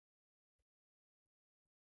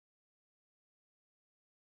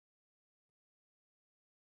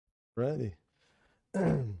Ready.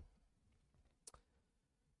 Daniel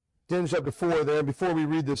chapter 4 there. Before we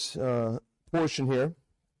read this portion here,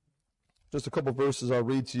 just a couple verses I'll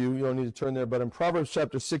read to you. You don't need to turn there, but in Proverbs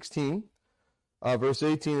chapter 16, verse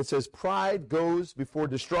 18, it says, "Pride goes before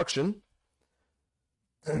destruction,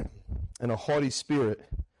 and a haughty spirit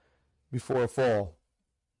before a fall."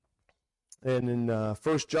 And in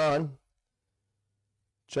 1 John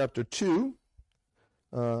chapter 2,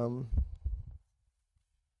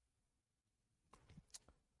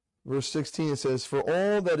 verse 16, it says, "For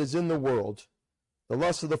all that is in the world, the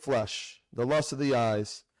lust of the flesh, the lust of the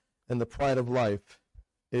eyes, and the pride of life,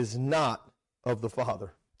 is not of the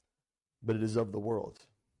Father, but it is of the world."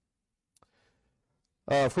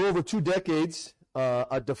 For over 2 decades,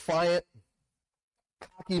 a defiant,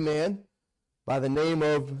 cocky man by the name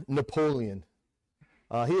of Napoleon.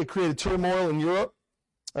 He had created turmoil in Europe.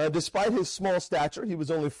 Despite his small stature, he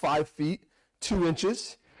was only 5 feet, 2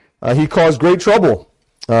 inches. He caused great trouble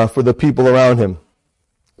for the people around him.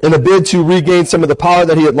 In a bid to regain some of the power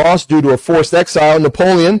that he had lost due to a forced exile,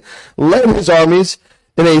 Napoleon led his armies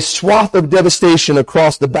in a swath of devastation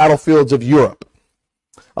across the battlefields of Europe.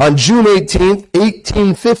 On June 18th,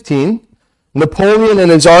 1815, Napoleon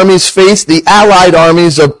and his armies faced the allied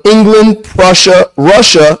armies of England, Prussia,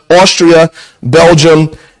 Russia, Austria, Belgium,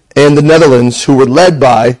 and the Netherlands, who were led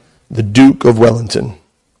by the Duke of Wellington.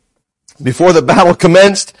 Before the battle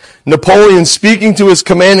commenced, Napoleon, speaking to his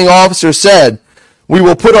commanding officer, said, "We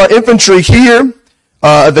will put our infantry here,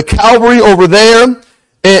 the cavalry over there,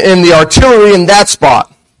 and the artillery in that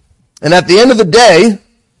spot. And at the end of the day,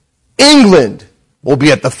 England will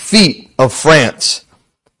be at the feet of France,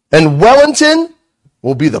 and Wellington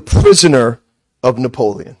will be the prisoner of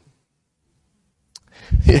Napoleon."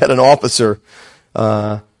 He had an officer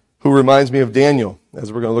who reminds me of Daniel,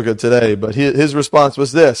 as we're going to look at today, but his response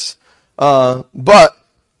was this: "But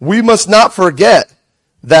we must not forget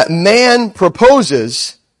that man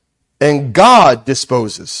proposes and God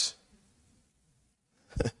disposes."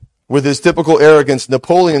 With his typical arrogance,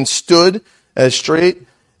 Napoleon stood as straight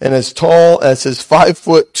and as tall as his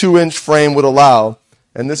 5 2 inch frame would allow.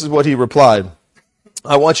 And this is what he replied: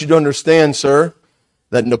 "I want you to understand, sir,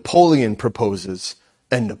 that Napoleon proposes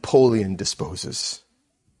and Napoleon disposes."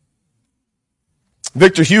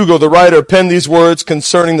 Victor Hugo, the writer, penned these words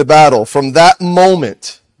concerning the battle: "From that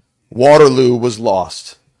moment, Waterloo was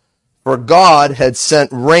lost. For God had sent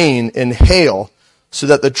rain and hail so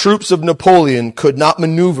that the troops of Napoleon could not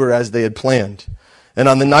maneuver as they had planned. And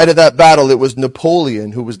on the night of that battle, it was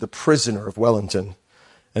Napoleon who was the prisoner of Wellington,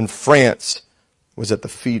 and France was at the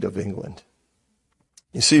feet of England."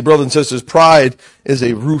 You see, brothers and sisters, pride is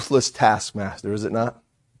a ruthless taskmaster, is it not?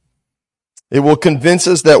 It will convince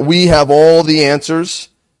us that we have all the answers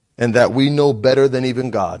and that we know better than even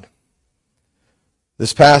God.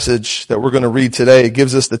 This passage that we're going to read today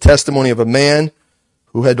gives us the testimony of a man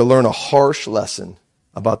who had to learn a harsh lesson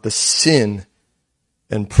about the sin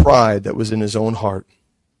and pride that was in his own heart.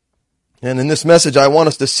 And in this message, I want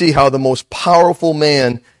us to see how the most powerful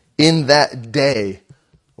man in that day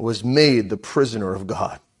was made the prisoner of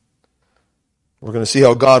God. We're going to see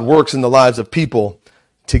how God works in the lives of people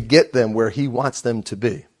to get them where he wants them to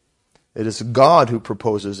be. It is God who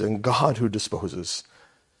proposes and God who disposes.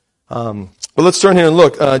 But let's turn here and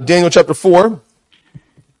look. Daniel chapter 4.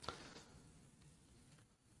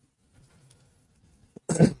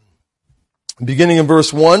 Beginning in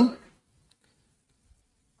verse 1.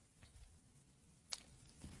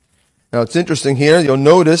 Now it's interesting here. You'll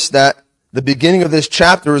notice that the beginning of this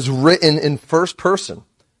chapter is written in first person.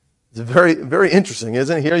 It's very, very interesting,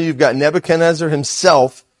 isn't it? Here you've got Nebuchadnezzar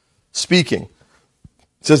himself speaking.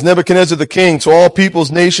 It says, "Nebuchadnezzar the king, to all peoples,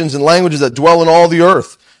 nations, and languages that dwell in all the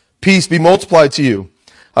earth, peace be multiplied to you.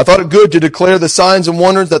 I thought it good to declare the signs and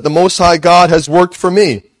wonders that the Most High God has worked for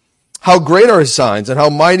me. How great are his signs and how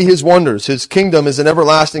mighty his wonders. His kingdom is an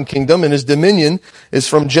everlasting kingdom, and his dominion is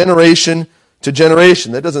from generation to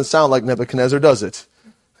generation." That doesn't sound like Nebuchadnezzar, does it?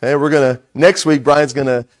 Okay, next week, Brian's going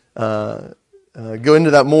to go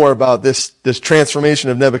into that more about this transformation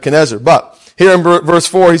of Nebuchadnezzar. But here in verse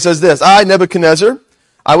 4, he says this: "I, Nebuchadnezzar,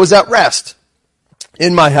 I was at rest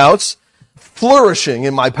in my house, flourishing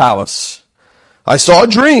in my palace. I saw a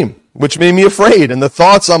dream, which made me afraid, and the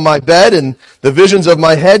thoughts on my bed and the visions of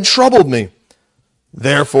my head troubled me.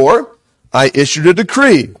 Therefore, I issued a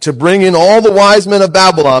decree to bring in all the wise men of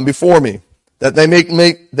Babylon before me, that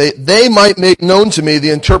they might make known to me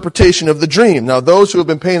the interpretation of the dream." Now, those who have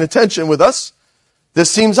been paying attention with us,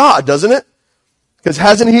 this seems odd, doesn't it? Because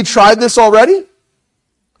hasn't he tried this already?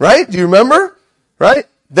 Right? Do you remember? Right?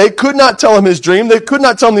 They could not tell him his dream. They could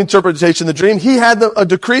not tell him the interpretation of the dream. He had a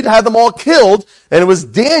decree to have them all killed, and it was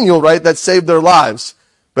Daniel, right, that saved their lives.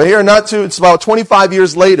 But here, it's about 25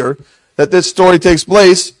 years later that this story takes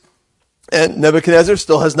place, and Nebuchadnezzar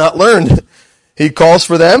still has not learned. He calls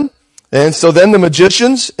for them, and so then the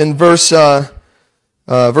magicians in verse 7,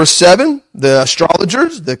 the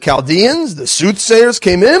astrologers, the Chaldeans, the soothsayers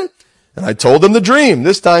came in, and I told them the dream.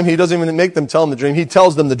 This time he doesn't even make them tell him the dream. He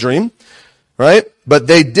tells them the dream, right? But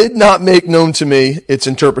they did not make known to me its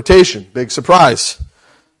interpretation. Big surprise.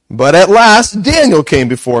 But at last Daniel came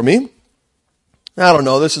before me. I don't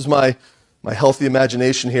know, this is my healthy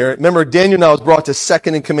imagination here. Remember, Daniel now is brought to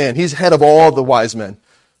second in command. He's head of all the wise men,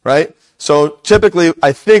 right? So typically,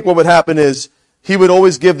 I think what would happen is he would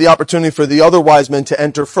always give the opportunity for the other wise men to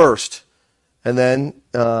enter first. And then,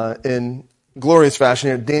 in glorious fashion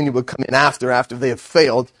here, Daniel would come in after they have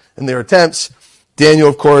failed in their attempts. Daniel,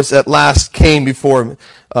 of course, at last came before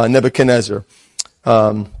Nebuchadnezzar.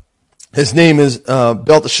 His name is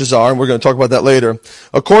Belteshazzar, and we're going to talk about that later.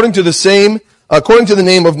 According to the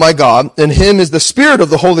name of my God, in him is the spirit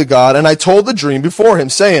of the holy God, and I told the dream before him,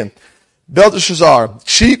 saying, Belteshazzar,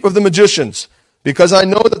 chief of the magicians, because I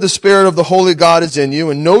know that the spirit of the holy God is in you,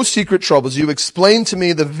 and no secret troubles you, explain to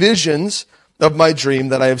me the visions of my dream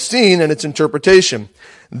that I have seen and its interpretation.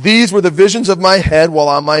 These were the visions of my head while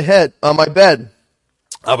on my bed.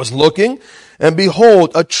 I was looking, and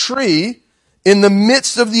behold, a tree in the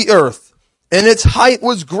midst of the earth, and its height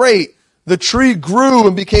was great. The tree grew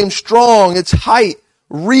and became strong. Its height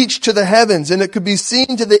reached to the heavens, and it could be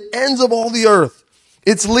seen to the ends of all the earth.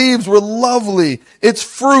 Its leaves were lovely, its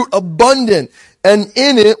fruit abundant, and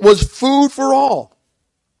in it was food for all.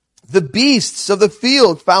 The beasts of the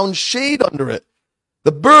field found shade under it.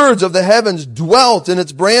 The birds of the heavens dwelt in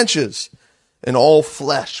its branches, and all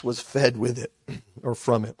flesh was fed with it, or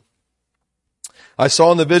from it. I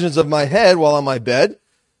saw in the visions of my head while on my bed,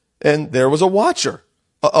 and there was a watcher,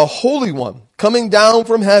 a holy one, coming down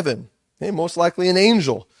from heaven, most likely an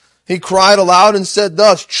angel. He cried aloud and said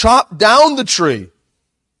thus, chop down the tree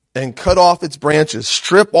and cut off its branches,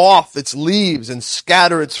 strip off its leaves and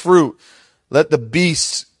scatter its fruit. Let the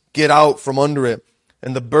beasts get out from under it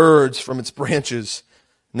and the birds from its branches.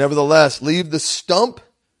 Nevertheless, leave the stump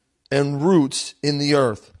and roots in the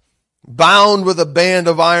earth, bound with a band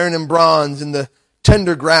of iron and bronze in the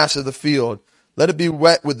tender grass of the field. Let it be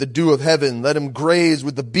wet with the dew of heaven. Let him graze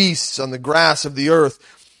with the beasts on the grass of the earth.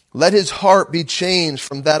 Let his heart be changed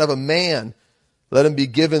from that of a man. Let him be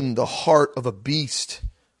given the heart of a beast,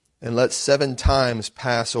 and let 7 times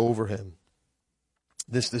pass over him.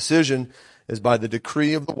 This decision is by the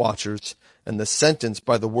decree of the watchers, and the sentence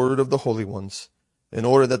by the word of the holy ones, in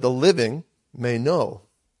order that the living may know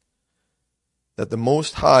that the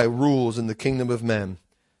Most High rules in the kingdom of men,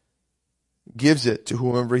 gives it to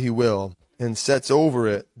whomever he will, and sets over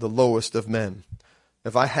it the lowest of men.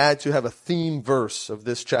 If I had to have a theme verse of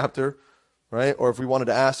this chapter, right, or if we wanted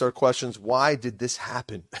to ask our questions, why did this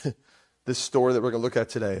happen? This story that we're going to look at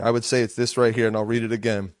today, I would say it's this right here, and I'll read it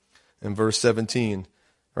again in verse 17.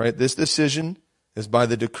 Right, this decision is by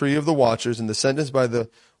the decree of the watchers, and the sentence by the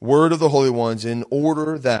word of the holy ones, in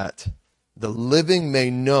order that the living may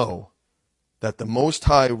know that the Most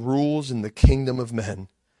High rules in the kingdom of men,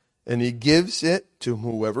 and he gives it to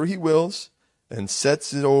whoever he wills, and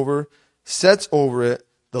sets over it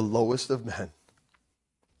the lowest of men.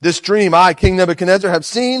 This dream I, King Nebuchadnezzar, have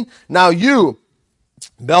seen. Now you,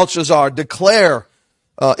 Belshazzar, declare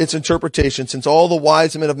its interpretation, since all the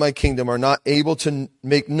wise men of my kingdom are not able to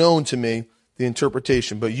make known to me the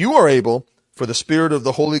interpretation. But you are able, for the spirit of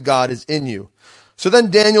the holy God is in you. So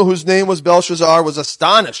then Daniel, whose name was Belshazzar, was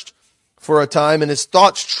astonished for a time, and his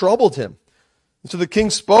thoughts troubled him. And so the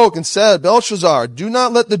king spoke and said, Belshazzar, do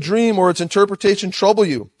not let the dream or its interpretation trouble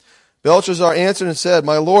you. Belshazzar answered and said,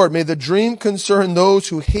 my lord, may the dream concern those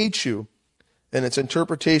who hate you, and its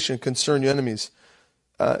interpretation concern your enemies.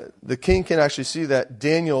 The king can actually see that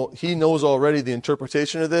Daniel, he knows already the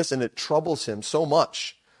interpretation of this, and it troubles him so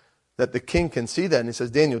much that the king can see that. And he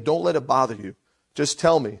says, Daniel, don't let it bother you. Just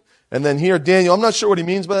tell me. And then here, Daniel, I'm not sure what he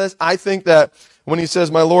means by this. I think that when he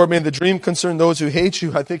says, my Lord, may the dream concern those who hate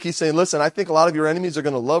you, I think he's saying, listen, I think a lot of your enemies are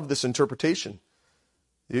going to love this interpretation.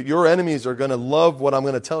 Your enemies are going to love what I'm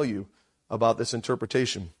going to tell you about this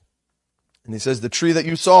interpretation. And he says, the tree that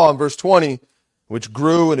you saw in verse 20, which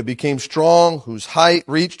grew and it became strong, whose height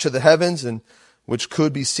reached to the heavens, and which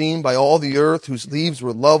could be seen by all the earth, whose leaves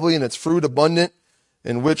were lovely and its fruit abundant,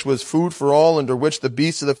 in which was food for all, under which the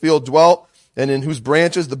beasts of the field dwelt, and in whose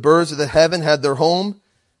branches the birds of the heaven had their home.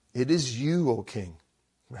 It is you, O king,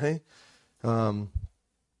 right? Who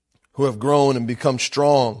have grown and become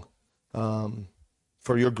strong,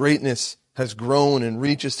 For your greatness has grown and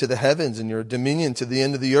reaches to the heavens, and your dominion to the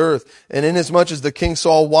end of the earth. And inasmuch as the king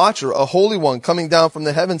saw a watcher, a holy one, coming down from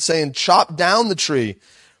the heavens, saying, chop down the tree,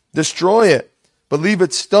 destroy it, but leave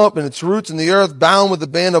its stump and its roots in the earth, bound with a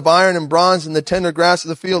band of iron and bronze and the tender grass of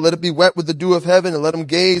the field. Let it be wet with the dew of heaven, and let him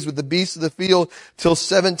gaze with the beasts of the field till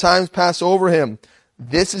 7 times pass over him.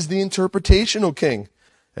 This is the interpretation, O king,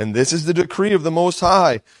 and this is the decree of the Most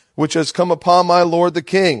High, which has come upon my lord the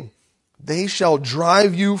king. They shall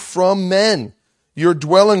drive you from men. Your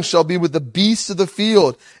dwelling shall be with the beasts of the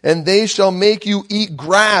field, and they shall make you eat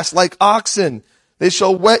grass like oxen. They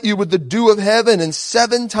shall wet you with the dew of heaven, and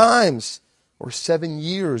 7 times, or 7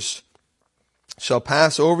 years, shall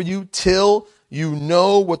pass over you till you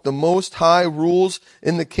know what the Most High rules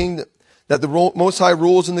in the kingdom, that the Most High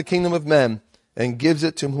rules in the kingdom of men, and gives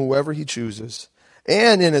it to whoever he chooses.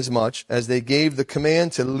 And inasmuch as they gave the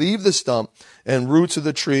command to leave the stump and roots of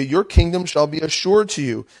the tree, your kingdom shall be assured to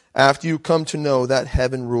you after you come to know that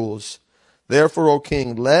heaven rules. Therefore, O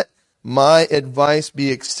king, let my advice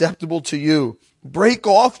be acceptable to you. Break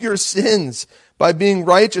off your sins by being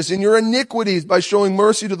righteous, and your iniquities by showing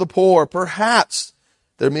mercy to the poor. Perhaps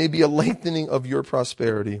there may be a lengthening of your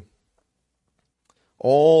prosperity.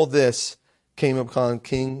 All this came upon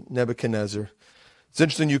King Nebuchadnezzar. It's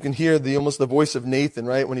interesting, you can hear almost the voice of Nathan,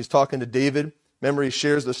 right? When he's talking to David. Remember, he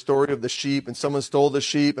shares the story of the sheep, and someone stole the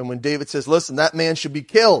sheep. And when David says, listen, that man should be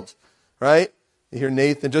killed, right? You hear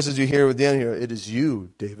Nathan, just as you hear with Daniel, it is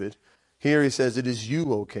you, David. Here he says, it is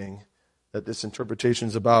you, O king, that this interpretation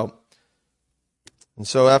is about. And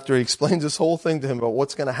so after he explains this whole thing to him about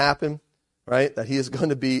what's going to happen, right? That his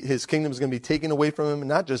kingdom is going to be taken away from him. And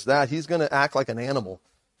not just that, he's going to act like an animal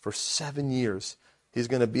for 7 years. He's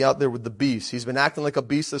going to be out there with the beast. He's been acting like a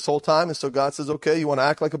beast this whole time. And so God says, okay, you want to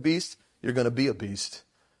act like a beast? You're going to be a beast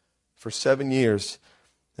for 7 years.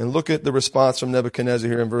 And look at the response from Nebuchadnezzar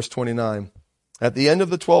here in verse 29. At the end of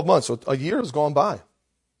the 12 months, so a year has gone by,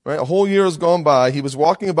 right? A whole year has gone by. He was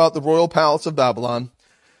walking about the royal palace of Babylon.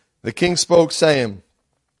 The king spoke, saying,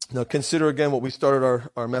 now consider again what we started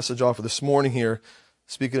our message off with this morning here,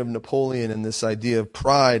 speaking of Napoleon and this idea of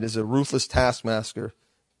pride as a ruthless taskmaster.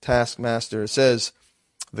 It says,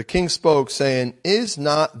 the king spoke, saying, is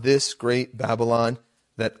not this great Babylon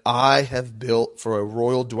that I have built for a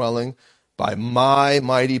royal dwelling by my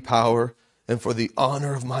mighty power and for the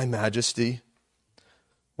honor of my majesty?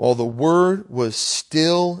 While the word was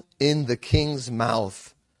still in the king's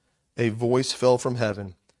mouth, a voice fell from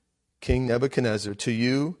heaven. King Nebuchadnezzar, to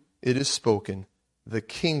you it is spoken, the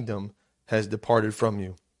kingdom has departed from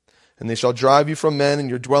you. And they shall drive you from men, and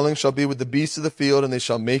your dwelling shall be with the beasts of the field, and they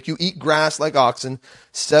shall make you eat grass like oxen.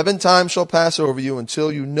 7 times shall pass over you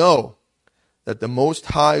until you know that the Most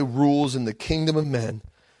High rules in the kingdom of men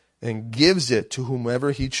and gives it to whomever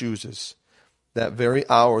he chooses. That very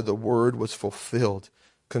hour the word was fulfilled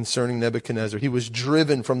concerning Nebuchadnezzar. He was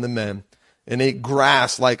driven from the men and ate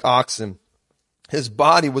grass like oxen. His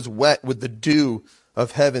body was wet with the dew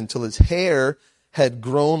of heaven till his hair had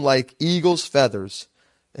grown like eagle's feathers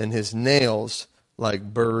and his nails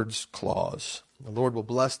like birds' claws. The Lord will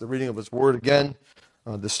bless the reading of his word again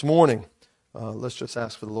this morning. Let's just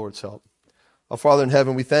ask for the Lord's help. Our Father in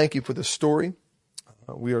heaven, we thank you for this story.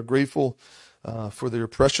 We are grateful for your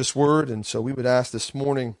precious word, and so we would ask this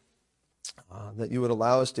morning that you would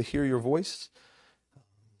allow us to hear your voice.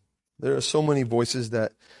 There are so many voices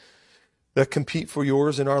that compete for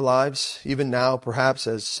yours in our lives. Even now, perhaps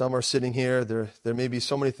as some are sitting here, there may be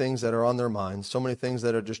so many things that are on their minds, so many things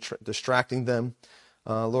that are just distracting them.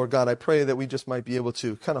 Lord God, I pray that we just might be able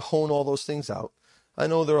to kind of hone all those things out. I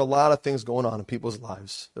know there are a lot of things going on in people's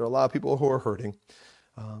lives. There are a lot of people who are hurting.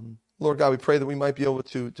 Lord God, we pray that we might be able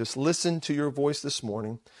to just listen to your voice this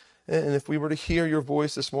morning. And if we were to hear your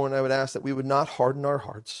voice this morning, I would ask that we would not harden our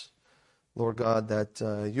hearts. Lord God,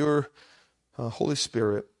 that your Holy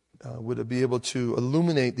Spirit would be able to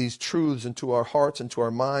illuminate these truths into our hearts and to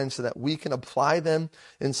our minds so that we can apply them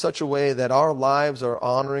in such a way that our lives are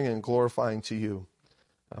honoring and glorifying to you.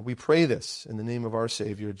 We pray this in the name of our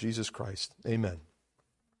Savior, Jesus Christ. Amen.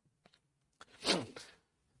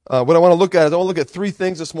 What I want to look at is I want to look at 3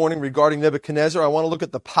 things this morning regarding Nebuchadnezzar. I want to look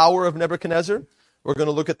at the power of Nebuchadnezzar. We're going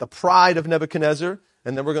to look at the pride of Nebuchadnezzar.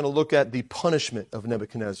 And then we're going to look at the punishment of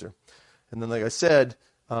Nebuchadnezzar. And then, like I said,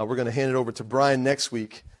 we're going to hand it over to Brian next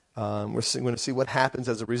week. We're going to see what happens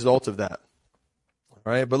as a result of that.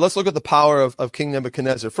 All right, but let's look at the power of King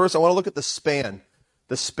Nebuchadnezzar. First, I want to look at the span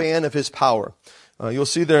of his power. You'll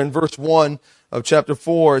see there in verse 1 of chapter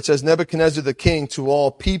 4, it says, Nebuchadnezzar the king to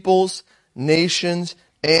all peoples, nations,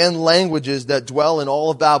 and languages that dwell in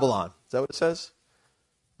all of Babylon. Is that what it says?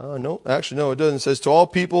 No, actually, no, it doesn't. It says, to all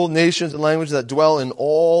people, nations, and languages that dwell in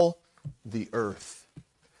all the earth.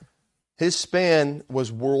 His span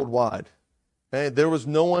was worldwide. Okay? There was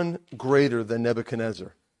no one greater than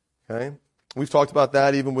Nebuchadnezzar. Okay? We've talked about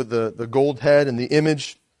that even with the gold head and the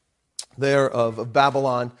image there of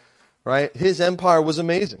Babylon. Right? His empire was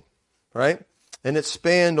amazing. Right? And it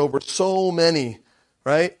spanned over so many.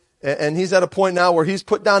 Right? And he's at a point now where he's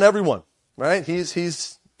put down everyone. Right?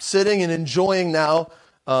 He's sitting and enjoying now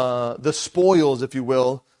the spoils, if you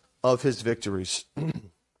will, of his victories.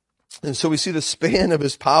 And so we see the span of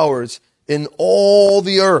his powers in all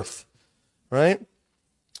the earth, right?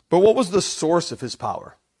 But what was the source of his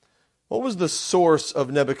power? What was the source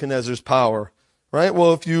of Nebuchadnezzar's power, right?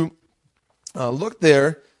 Well, if you look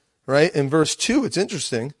there, right, in verse 2, it's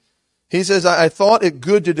interesting. He says, I thought it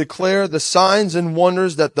good to declare the signs and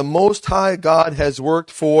wonders that the Most High God has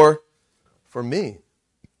worked for me.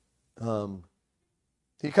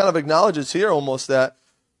 He kind of acknowledges here almost that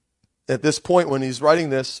at this point when he's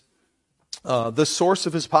writing this, the source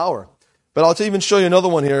of his power. But I'll even show you another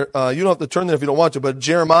one here. You don't have to turn there if you don't want to, but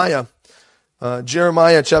Jeremiah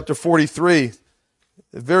chapter 43,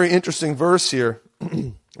 a very interesting verse here.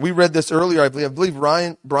 We read this earlier, I believe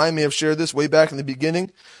Brian may have shared this way back in the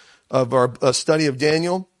beginning of our study of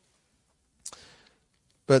Daniel.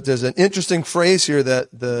 But there's an interesting phrase here that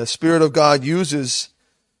the Spirit of God uses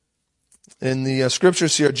in the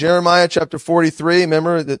scriptures here. Jeremiah chapter 43,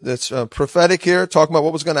 remember that's prophetic here, talking about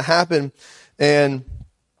what was going to happen. And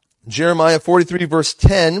Jeremiah 43 verse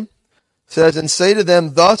 10 says, and say to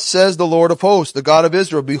them, thus says the Lord of hosts, the God of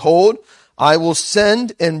Israel, behold, I will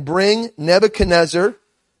send and bring Nebuchadnezzar,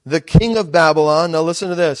 the king of Babylon, now listen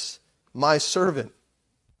to this, my servant,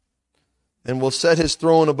 and will set his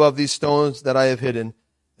throne above these stones that I have hidden,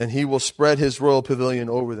 and he will spread his royal pavilion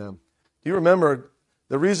over them. Do you remember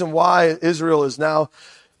the reason why Israel is now,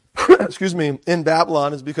 in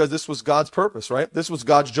Babylon is because this was God's purpose, right? This was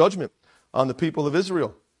God's judgment on the people of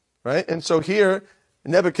Israel, right? And so here,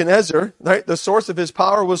 Nebuchadnezzar, right, the source of his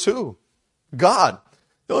power was who? God.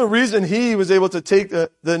 The only reason he was able to take the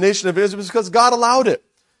nation of Israel was because God allowed it.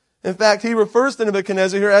 In fact, he refers to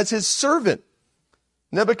Nebuchadnezzar here as his servant.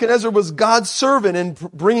 Nebuchadnezzar was God's servant in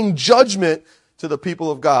bringing judgment to the people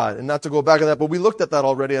of God. And not to go back on that, but we looked at that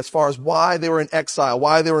already as far as why they were in exile,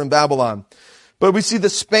 why they were in Babylon. But we see the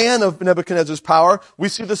span of Nebuchadnezzar's power. We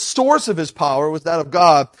see the source of his power was that of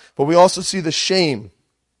God, but we also see the shame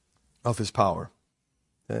of his power.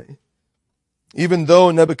 Okay? Even though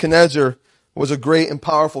Nebuchadnezzar was a great and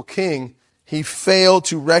powerful king, he failed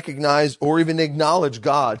to recognize or even acknowledge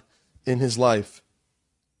God in his life.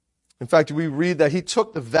 In fact, we read that he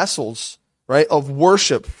took the vessels, right, of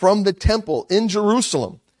worship from the temple in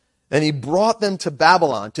Jerusalem, and he brought them to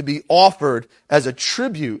Babylon to be offered as a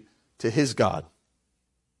tribute to his God.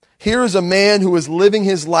 Here is a man who is living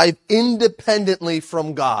his life independently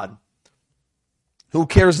from God, who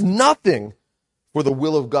cares nothing for the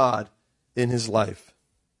will of God in his life.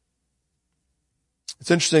 It's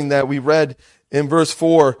interesting that we read in verse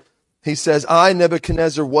 4, he says, I,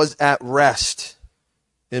 Nebuchadnezzar, was at rest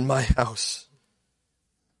in my house.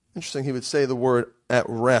 Interesting, he would say the word at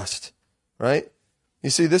rest, right? You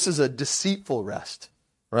see, this is a deceitful rest,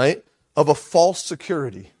 right? Of a false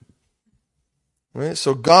security. Right?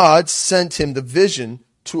 So God sent him the vision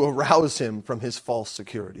to arouse him from his false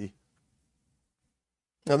security.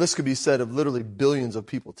 Now, this could be said of literally billions of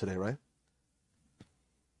people today, right?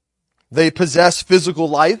 They possess physical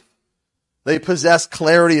life. They possess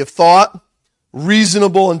clarity of thought,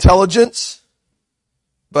 reasonable intelligence,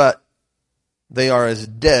 but they are as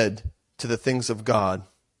dead to the things of God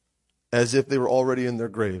as if they were already in their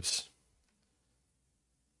graves.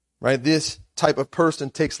 Right? This type of person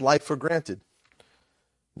takes life for granted.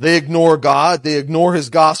 They ignore God. They ignore his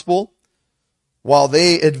gospel while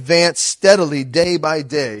they advance steadily day by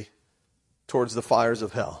day towards the fires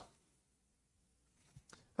of hell.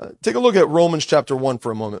 Take a look at Romans chapter 1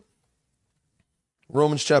 for a moment.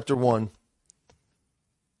 Romans chapter 1.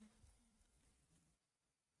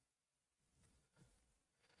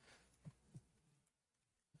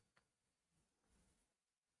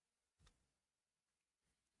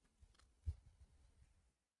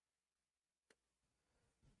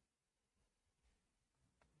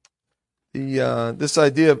 This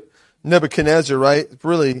idea of Nebuchadnezzar, right,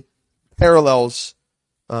 really parallels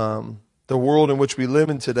the world in which we live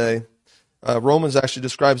in today. Romans actually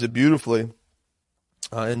describes it beautifully.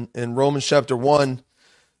 In Romans chapter 1,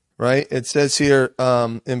 right, it says here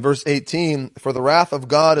in verse 18, for the wrath of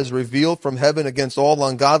God is revealed from heaven against all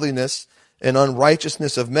ungodliness and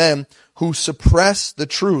unrighteousness of men who suppress the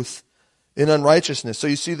truth in unrighteousness. So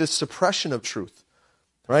you see this suppression of truth.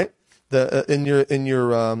 right? In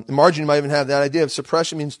your margin, you might even have that idea of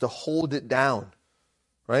suppression means to hold it down,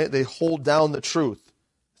 right? They hold down the truth.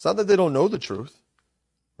 It's not that they don't know the truth,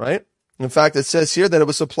 right? In fact, it says here that it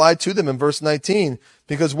was supplied to them in verse 19,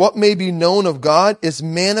 because what may be known of God is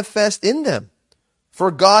manifest in them, for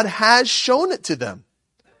God has shown it to them.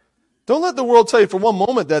 Don't let the world tell you for one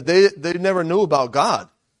moment that they never knew about God.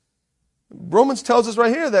 Romans tells us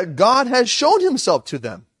right here that God has shown himself to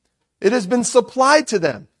them. It has been supplied to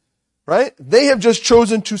them, right? They have just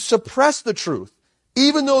chosen to suppress the truth,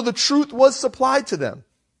 even though the truth was supplied to them.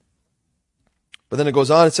 But then it goes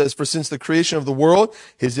on, it says, for since the creation of the world,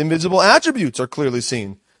 his invisible attributes are clearly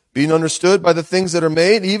seen, being understood by the things that are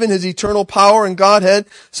made, even his eternal power and Godhead,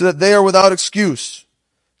 so that they are without excuse.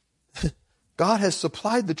 God has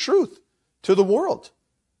supplied the truth to the world,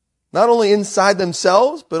 not only inside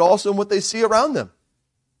themselves, but also in what they see around them.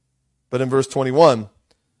 But in verse 21,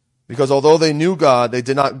 because although they knew God, they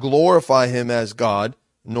did not glorify him as God,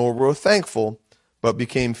 nor were thankful, but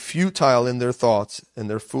became futile in their thoughts, and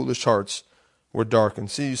their foolish hearts were darkened.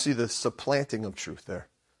 See, you see the supplanting of truth there.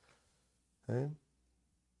 Okay?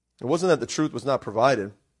 It wasn't that the truth was not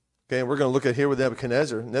provided. Okay, we're going to look at here with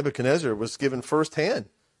Nebuchadnezzar. Nebuchadnezzar was given firsthand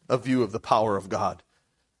a view of the power of God,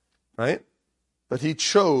 right? But he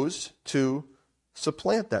chose to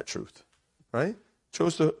supplant that truth, right?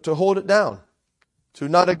 Chose to hold it down, to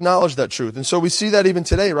not acknowledge that truth. And so we see that even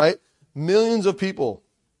today, right? Millions of people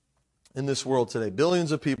in this world today,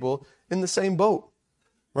 billions of people in the same boat.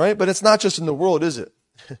 Right? But it's not just in the world, is it?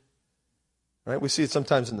 Right? We see it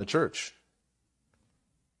sometimes in the church.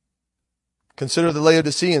 Consider the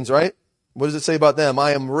Laodiceans, right? What does it say about them?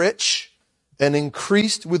 I am rich and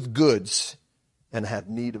increased with goods and have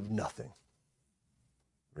need of nothing.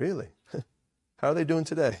 Really? How are they doing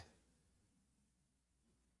today?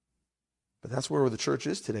 But that's where the church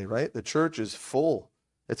is today, right? The church is full.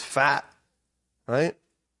 It's fat, right?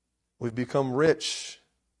 We've become rich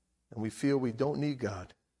and we feel we don't need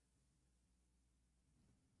God.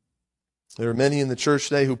 There are many in the church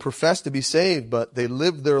today who profess to be saved, but they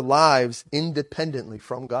live their lives independently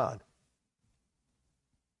from God.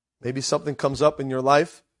 Maybe something comes up in your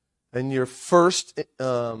life, and your first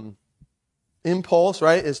impulse,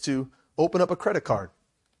 right, is to open up a credit card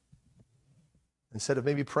instead of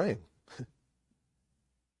maybe praying.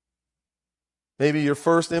 Maybe your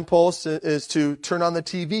first impulse is to turn on the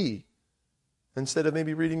TV instead of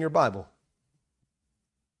maybe reading your Bible.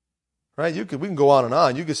 Right? We can go on and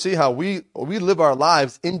on. You can see how we live our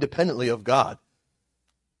lives independently of God.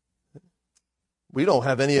 We don't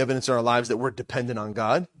have any evidence in our lives that we're dependent on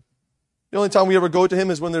God. The only time we ever go to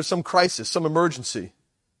him is when there's some crisis, some emergency.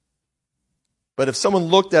 But if someone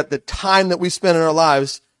looked at the time that we spend in our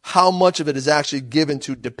lives, how much of it is actually given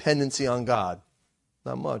to dependency on God?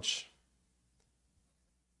 Not much.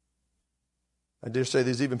 I dare say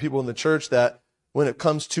there's even people in the church that when it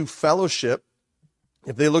comes to fellowship,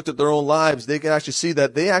 if they looked at their own lives, they can actually see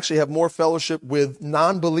that they actually have more fellowship with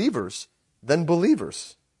non-believers than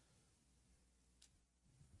believers.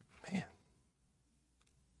 Man.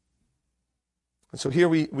 And so here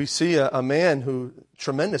we see a man who,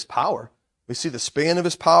 tremendous power. We see the span of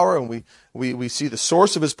his power, and we see the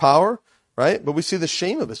source of his power, right? But we see the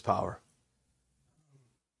shame of his power.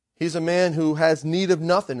 He's a man who has need of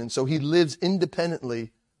nothing, and so he lives independently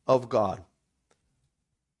of God.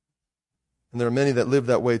 And there are many that live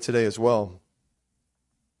that way today as well.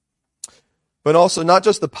 But also, not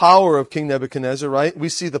just the power of King Nebuchadnezzar, right? We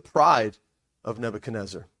see the pride of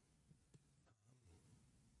Nebuchadnezzar.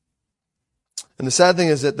 And the sad thing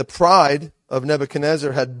is that the pride of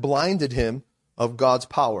Nebuchadnezzar had blinded him of God's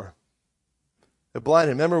power. It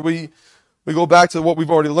blinded him. Remember, we go back to what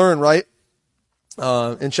we've already learned, right?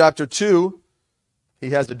 In chapter 2, he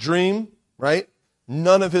has a dream, right?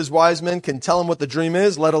 None of his wise men can tell him what the dream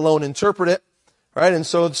is, let alone interpret it, right? And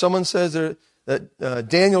so someone says that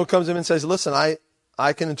Daniel comes in and says, listen,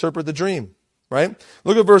 I can interpret the dream, right?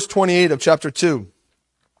 Look at verse 28 of chapter 2,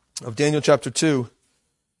 of Daniel chapter 2.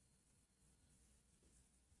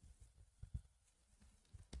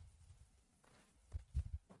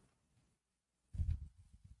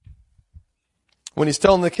 When he's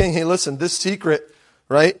telling the king, hey, listen, this secret,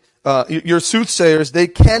 right? Your soothsayers, they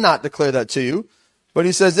cannot declare that to you. But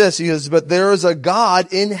he says this, he says, but there is a God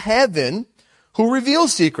in heaven who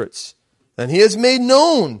reveals secrets. And he has made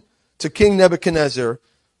known to King Nebuchadnezzar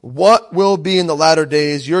what will be in the latter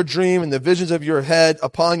days. Your dream and the visions of your head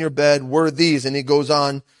upon your bed were these. And he goes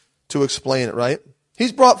on to explain it, right?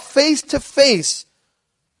 He's brought face to face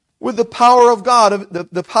with the power of God,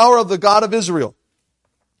 the power of the God of Israel,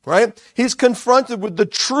 right? He's confronted with the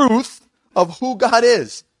truth of who God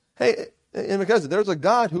is. Hey, And because there's a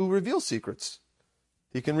God who reveals secrets.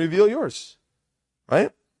 He can reveal yours.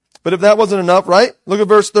 Right? But if that wasn't enough, right? Look at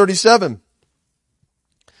verse 37.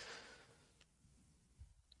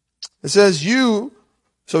 It says,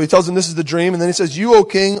 so he tells him this is the dream, and then he says, you, O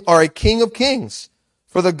king, are a king of kings.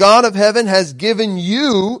 For the God of heaven has given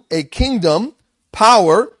you a kingdom,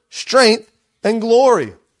 power, strength, and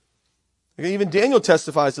glory. Even Daniel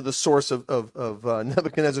testifies to the source of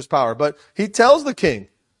Nebuchadnezzar's power. But he tells the king,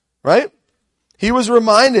 right? He was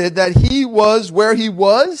reminded that he was where he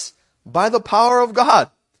was by the power of God.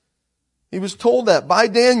 He was told that by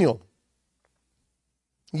Daniel.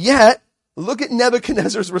 Yet, look at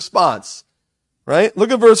Nebuchadnezzar's response, right?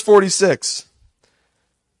 Look at verse 46.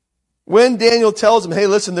 When Daniel tells him, hey,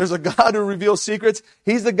 listen, there's a God who reveals secrets.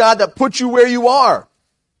 He's the God that put you where you are.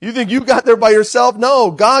 You think you got there by yourself? No,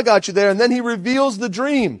 God got you there. And then he reveals the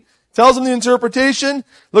dream. Tells him the interpretation.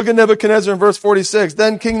 Look at Nebuchadnezzar in verse 46.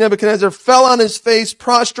 Then King Nebuchadnezzar fell on his face,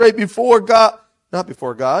 prostrate before God, not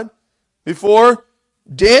before God, before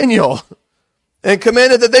Daniel, and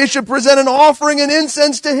commanded that they should present an offering and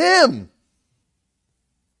incense to him.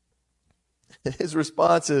 And his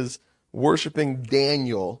response is worshiping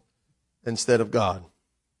Daniel instead of God.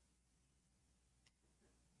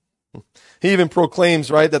 He even proclaims,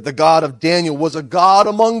 right, that the God of Daniel was a God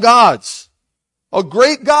among gods. A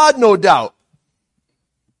great God, no doubt,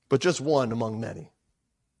 but just one among many.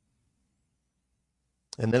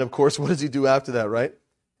 And then, of course, what does he do after that, right?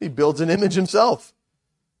 He builds an image himself,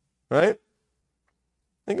 right?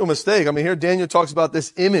 Make no mistake. I mean, here Daniel talks about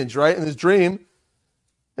this image, right, in his dream.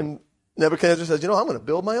 And Nebuchadnezzar says, I'm going to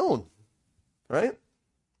build my own, right?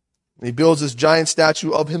 And he builds this giant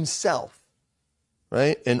statue of himself,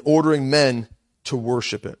 right? And ordering men to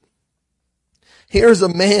worship it. Here's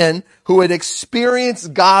a man who had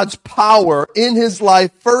experienced God's power in his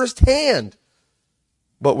life firsthand,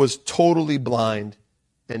 but was totally blind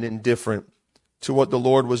and indifferent to what the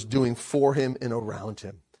Lord was doing for him and around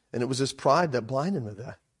him. And it was his pride that blinded him of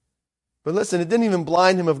that. But listen, it didn't even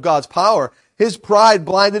blind him of God's power. His pride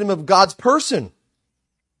blinded him of God's person.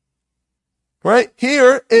 Right?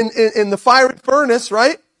 Here in the fiery furnace,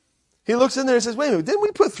 right? He looks in there and says, wait a minute, didn't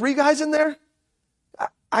we put 3 guys in there?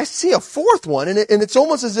 I see a 4th one, and it's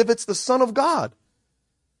almost as if it's the Son of God.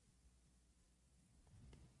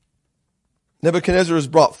 Nebuchadnezzar is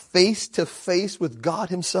brought face to face with God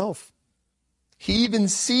himself. He even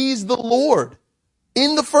sees the Lord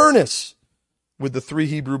in the furnace with the 3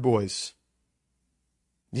 Hebrew boys.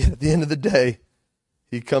 Yet at the end of the day,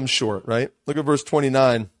 he comes short, right? Look at verse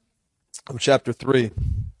 29 of chapter 3.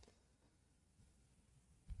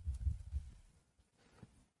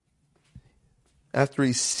 After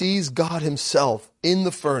he sees God himself in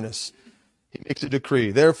the furnace, he makes a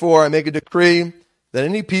decree. Therefore, I make a decree that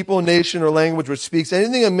any people, nation, or language which speaks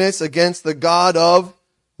anything amiss against the God of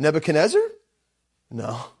Nebuchadnezzar?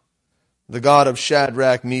 No. The God of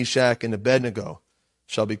Shadrach, Meshach, and Abednego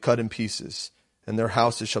shall be cut in pieces, and their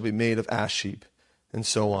houses shall be made of ash heap, and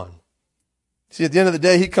so on. See, at the end of the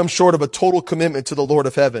day, he comes short of a total commitment to the Lord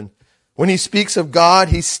of heaven. When he speaks of God,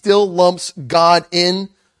 he still lumps God in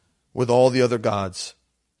with all the other gods.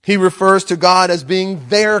 He refers to God as being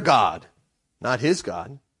their God, not his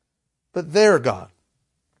God, but their God.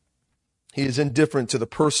 He is indifferent to the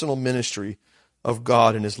personal ministry of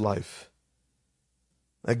God in his life.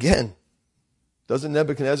 Again, doesn't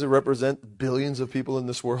Nebuchadnezzar represent billions of people in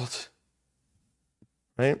this world?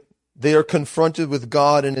 Right? They are confronted with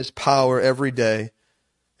God and his power every day.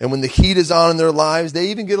 And when the heat is on in their lives,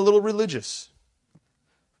 they even get a little religious.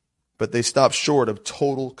 But they stop short of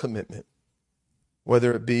total commitment,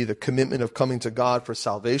 whether it be the commitment of coming to God for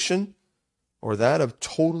salvation or that of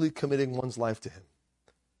totally committing one's life to him.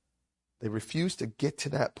 They refuse to get to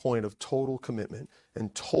that point of total commitment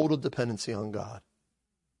and total dependency on God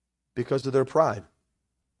because of their pride,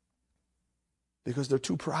 because they're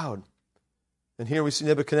too proud. And here we see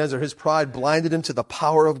Nebuchadnezzar, his pride blinded him to the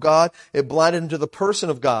power of God. It blinded him to the person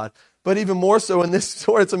of God. But even more so in this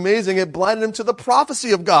story, it's amazing, it blinded him to the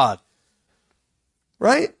prophecy of God.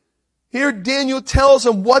 Right? Here Daniel tells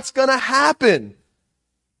him what's going to happen.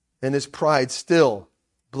 And his pride still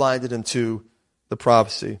blinded him to the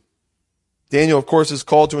prophecy. Daniel, of course, is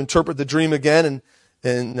called to interpret the dream again,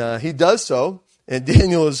 and he does so. And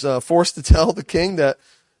Daniel is forced to tell the king that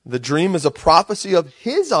the dream is a prophecy of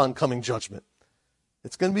his oncoming judgment.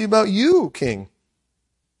 It's going to be about you, king.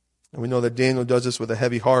 And we know that Daniel does this with a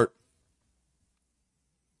heavy heart.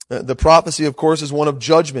 The prophecy, of course, is one of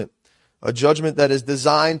judgment. A judgment that is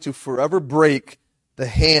designed to forever break the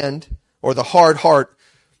hand or the hard heart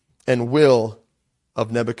and will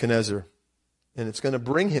of Nebuchadnezzar. And it's going to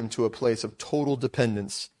bring him to a place of total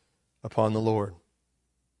dependence upon the Lord.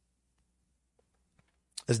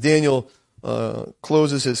 As Daniel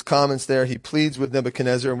closes his comments there, he pleads with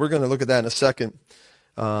Nebuchadnezzar, and we're going to look at that in a second.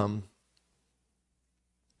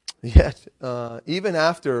 Yet, even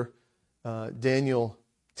after Daniel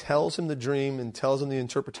tells him the dream and tells him the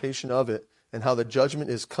interpretation of it and how the judgment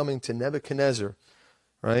is coming to Nebuchadnezzar,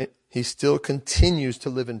 right? He still continues to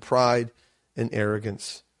live in pride and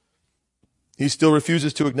arrogance. He still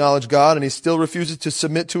refuses to acknowledge God, and he still refuses to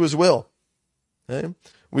submit to his will. Okay?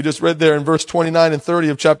 We just read there in verse 29 and 30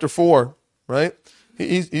 of chapter 4, right?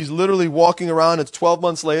 He's literally walking around, it's 12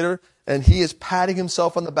 months later, and he is patting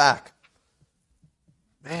himself on the back.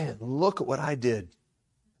 Man, look at what I did.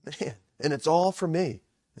 Man, and it's all for me.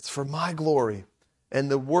 It's for my glory. And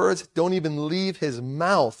the words don't even leave his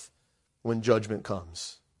mouth when judgment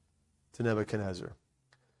comes to Nebuchadnezzar.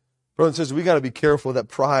 Brothers and sisters, we got to be careful that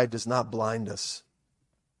pride does not blind us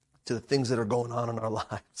to the things that are going on in our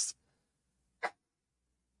lives.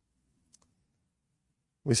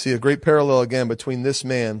 We see a great parallel again between this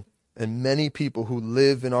man and many people who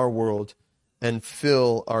live in our world and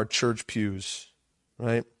fill our church pews,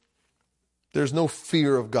 right? There's no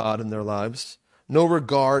fear of God in their lives, no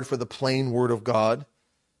regard for the plain word of God.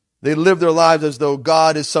 They live their lives as though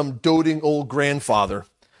God is some doting old grandfather,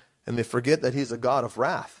 and they forget that he's a God of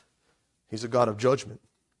wrath. He's a God of judgment.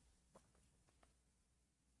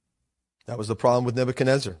 That was the problem with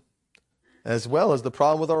Nebuchadnezzar, as well as the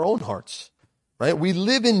problem with our own hearts. Right? We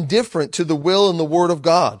live indifferent to the will and the word of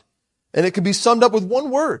God. And it can be summed up with one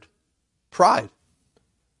word: pride.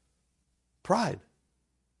 Pride.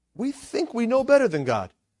 We think we know better than God.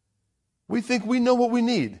 We think we know what we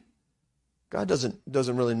need. God doesn't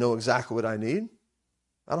really know exactly what I need.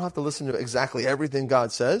 I don't have to listen to exactly everything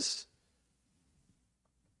God says.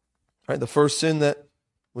 Right? The first sin that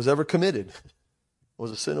was ever committed was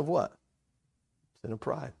a sin of what? Sin of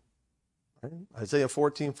pride. Right? Isaiah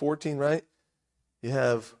 14:14, right? You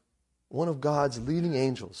have one of God's leading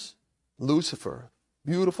angels, Lucifer,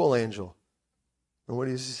 beautiful angel. And what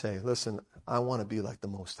does he say? Listen, I want to be like the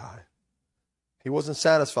Most High. He wasn't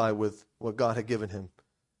satisfied with what God had given him,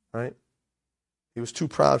 right? He was too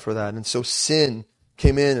proud for that. And so sin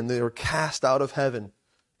came in and they were cast out of heaven,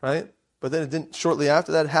 right? But then it didn't, shortly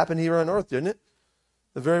after that, it happened here on earth, didn't it?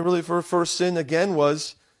 The very really first sin again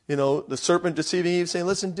was, the serpent deceiving Eve, saying,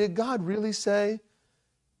 listen, did God really say?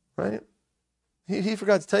 Right? He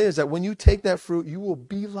forgot to tell you is that when you take that fruit, you will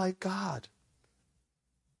be like God.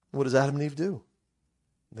 What does Adam and Eve do?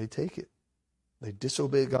 They take it. They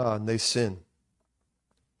disobey God and they sin.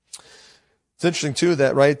 It's interesting too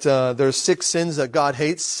that, right, there's 6 sins that God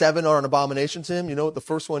hates. 7 are an abomination to him. You know what the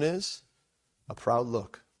first one is? A proud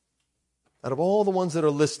look. Out of all the ones that are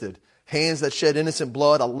listed, hands that shed innocent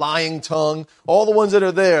blood, a lying tongue, all the ones that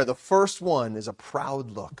are there, the first one is a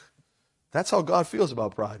proud look. That's how God feels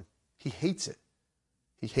about pride. He hates it.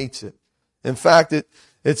 He hates it. In fact,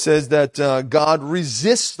 it says that God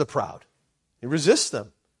resists the proud. He resists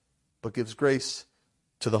them, but gives grace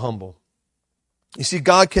to the humble. You see,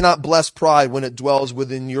 God cannot bless pride when it dwells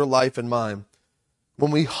within your life and mine.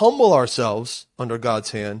 When we humble ourselves under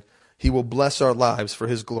God's hand, He will bless our lives for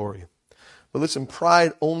His glory. But listen,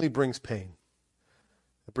 pride only brings pain.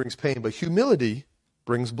 It brings pain, but humility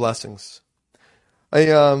brings blessings.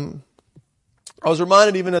 I was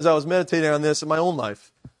reminded, even as I was meditating on this in my own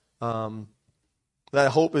life, that I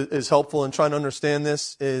hope is helpful in trying to understand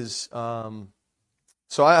this is,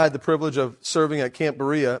 so I had the privilege of serving at Camp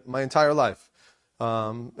Berea my entire life.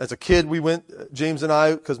 As a kid, we went, James and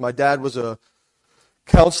I, because my dad was a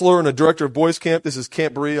counselor and a director of boys camp. This is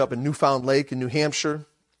Camp Berea up in Newfound Lake in New Hampshire.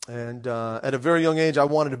 And at a very young age, I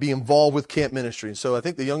wanted to be involved with camp ministry. So I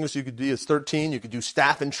think the youngest you could be is 13. You could do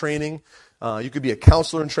staff in training. You could be a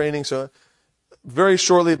counselor in training. So very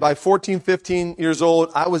shortly, by 14, 15 years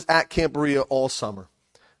old, I was at Camp Berea all summer.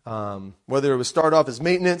 Whether it was start off as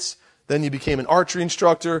maintenance, then you became an archery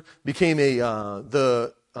instructor, became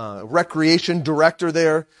the recreation director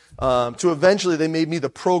there, to eventually they made me the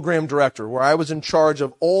program director, where I was in charge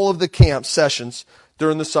of all of the camp sessions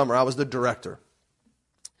during the summer. I was the director.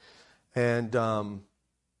 And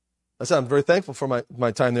I said I'm very thankful for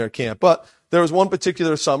my time there at camp. But there was one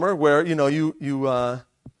particular summer where, you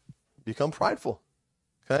become prideful.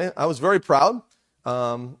 Okay? I was very proud.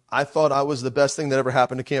 I thought I was the best thing that ever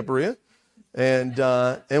happened to Camp Berea. And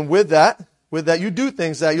with that, you do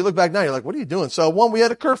things that you look back now, you're like, what are you doing? So one, we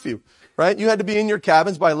had a curfew, right? You had to be in your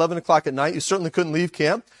cabins by 11 o'clock at night. You certainly couldn't leave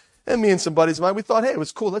camp. And me and some buddies of mine, we thought, hey, it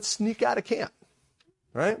was cool. Let's sneak out of camp,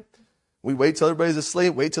 right? We wait till everybody's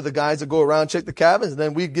asleep, wait till the guys that go around check the cabins, and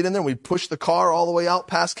then we get in there and we push the car all the way out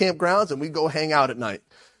past campgrounds and we go hang out at night,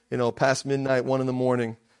 past midnight, 1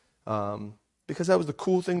 a.m. because that was the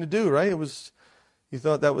cool thing to do, right? You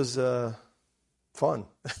thought that was fun,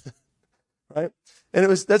 right? And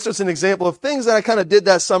that's just an example of things that I kind of did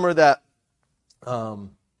that summer that, for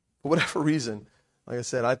whatever reason, like I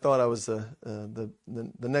said, I thought I was the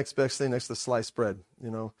next best thing next to sliced bread,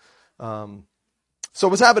 So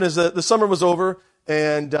what's happened is the summer was over,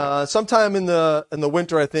 and sometime in the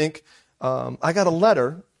winter, I think, I got a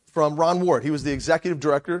letter from Ron Ward. He was the executive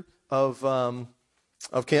director of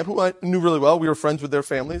camp, who I knew really well. We were friends with their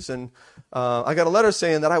families, and I got a letter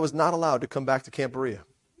saying that I was not allowed to come back to Camp Berea.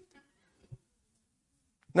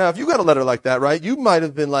 Now, if you got a letter like that, right, you might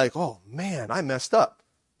have been like, oh, man, I messed up.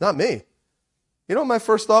 Not me. You know what my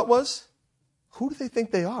first thought was? Who do they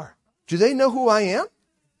think they are? Do they know who I am?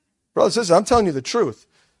 Brothers and sisters, I'm telling you the truth,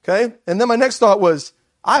 okay? And then my next thought was,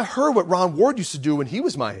 I heard what Ron Ward used to do when he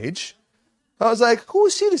was my age. I was like, who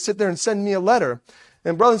is he to sit there and send me a letter?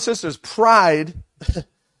 And brothers and sisters, pride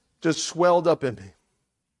just swelled up in me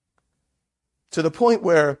to the point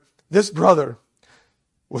where this brother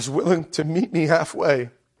was willing to meet me halfway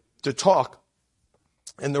to talk.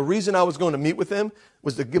 And the reason I was going to meet with him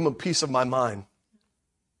was to give him a piece of my mind.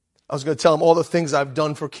 I was going to tell him all the things I've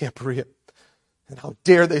done for Camp Berea. And how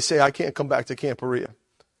dare they say I can't come back to Camp Berea.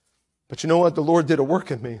 But you know what? The Lord did a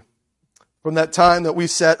work in me. From that time that we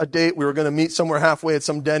set a date, we were going to meet somewhere halfway at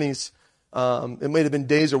some Denny's. It may have been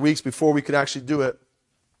days or weeks before we could actually do it.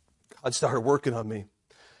 God started working on me.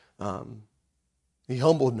 He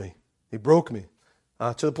humbled me. He broke me.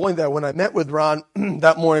 To the point that when I met with Ron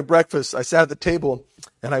that morning breakfast, I sat at the table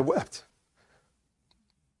and I wept.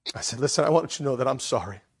 I said, listen, I want you to know that I'm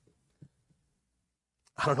sorry.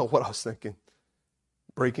 I don't know what I was thinking.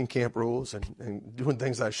 Breaking camp rules and doing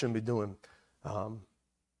things I shouldn't be doing.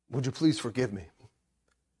 Would you please forgive me?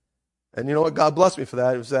 And you know what? God blessed me for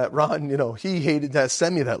that. It was that Ron, he hated to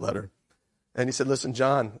send me that letter. And he said, listen,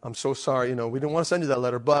 John, I'm so sorry. We didn't want to send you that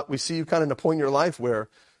letter, but we see you kind of in a point in your life where,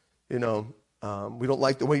 we don't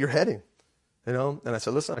like the way you're heading. And I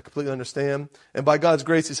said, listen, I completely understand. And by God's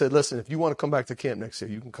grace, he said, listen, if you want to come back to camp next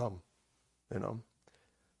year, you can come.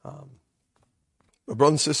 But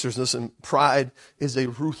brothers and sisters, listen, pride is a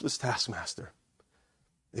ruthless taskmaster.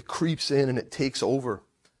 It creeps in and it takes over.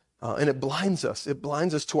 And it blinds us. It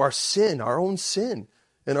blinds us to our sin, our own sin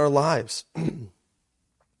in our lives.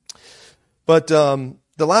 But the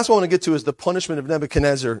last one I want to get to is the punishment of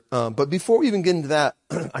Nebuchadnezzar. But before we even get into that,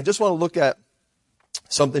 I just want to look at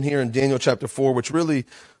something here in Daniel chapter 4, which really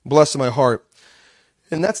blessed my heart.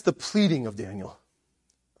 And that's the pleading of Daniel.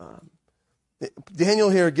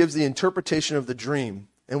 Daniel here gives the interpretation of the dream.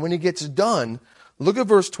 And when he gets done, look at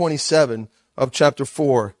verse 27 of chapter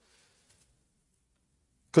 4.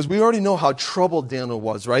 Because we already know how troubled Daniel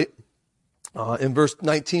was, right? In verse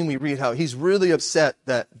 19, we read how he's really upset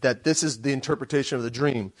that this is the interpretation of the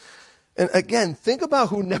dream. And again, think about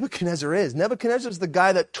who Nebuchadnezzar is. Nebuchadnezzar is the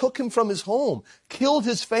guy that took him from his home, killed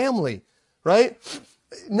his family, right?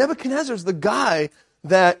 Nebuchadnezzar is the guy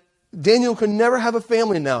that Daniel could never have a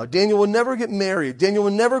family now. Daniel will never get married. Daniel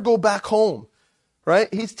will never go back home,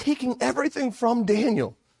 right? He's taking everything from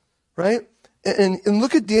Daniel, right? And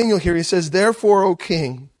look at Daniel here. He says, therefore, O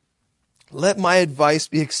king, let my advice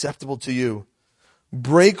be acceptable to you.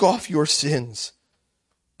 Break off your sins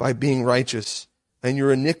by being righteous and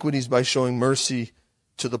your iniquities by showing mercy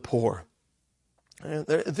to the poor. And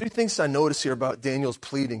there are three things I notice here about Daniel's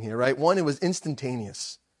pleading here, right? One, it was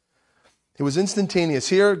instantaneous. It was instantaneous.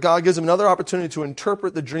 Here, God gives him another opportunity to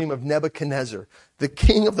interpret the dream of Nebuchadnezzar, the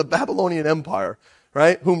king of the Babylonian Empire,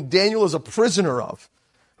 right? Whom Daniel is a prisoner of,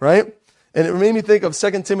 right? And it made me think of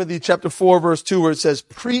 2 Timothy chapter 4, verse 2, where it says,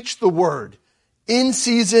 preach the word in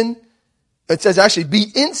season. It says actually, be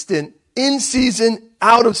instant, in season,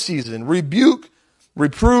 out of season. Rebuke,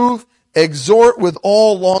 reprove, exhort with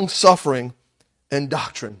all long suffering and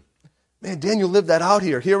doctrine. Man, Daniel lived that out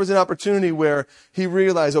here. Here was an opportunity where he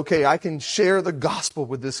realized, okay, I can share the gospel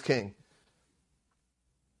with this king.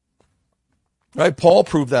 Right? Paul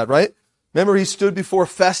proved that, right? Remember, he stood before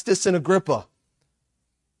Festus and Agrippa.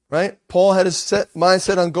 Right? Paul had his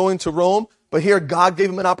mindset on going to Rome, but here God gave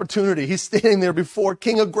him an opportunity. He's standing there before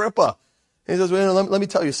King Agrippa. And he says, well, let me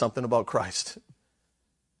tell you something about Christ.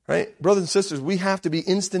 Right? Brothers and sisters, we have to be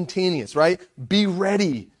instantaneous, right? Be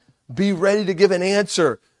ready. Be ready to give an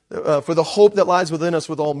answer for the hope that lies within us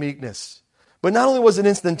with all meekness. But not only was it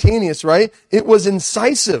instantaneous, right? It was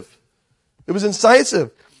incisive. It was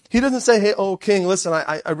incisive. He doesn't say, hey, oh, king, listen,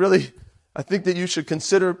 I think that you should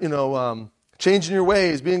consider, changing your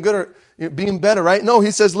ways, being good or being better, right? No,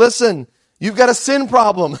 he says, listen, you've got a sin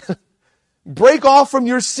problem. Break off from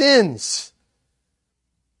your sins.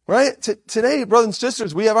 Right? Today, brothers and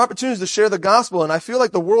sisters, we have opportunities to share the gospel, and I feel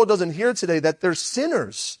like the world doesn't hear today that they're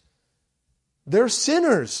sinners. They're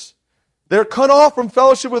sinners. They're cut off from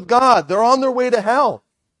fellowship with God. They're on their way to hell.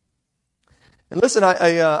 And listen,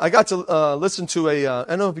 I got to listen to I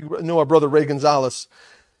don't know if you know our brother Ray Gonzalez.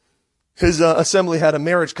 His assembly had a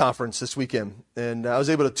marriage conference this weekend, and I was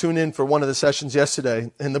able to tune in for one of the sessions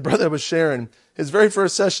yesterday. And the brother was sharing, his very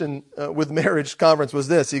first session with marriage conference was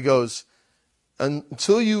this. He goes,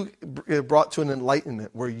 until you brought to an enlightenment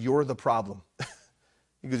where you're the problem.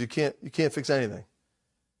 He goes, you can't fix anything.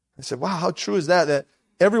 I said, wow, how true is that? That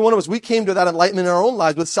every one of us, we came to that enlightenment in our own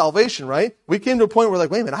lives with salvation, right? We came to a point where we're like,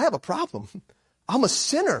 wait a minute, I have a problem. I'm a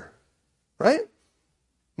sinner, right?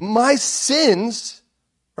 My sins,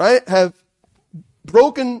 right, have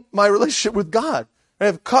broken my relationship with God. Right,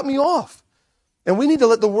 have cut me off. And we need to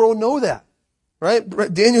let the world know that, right?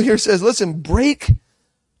 Daniel here says, listen, break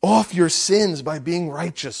off your sins by being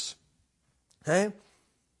righteous. Okay?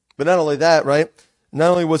 But not only that, right? Not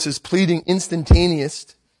only was his pleading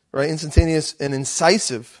instantaneous, right? Instantaneous and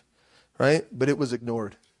incisive, right? But it was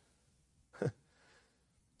ignored.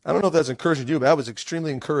 I don't know if that's encouraging you, but I was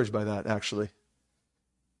extremely encouraged by that, actually.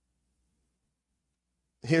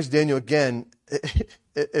 Here's Daniel again.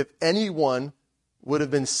 If anyone would have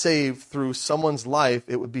been saved through someone's life,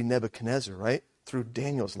 it would be Nebuchadnezzar, right? Through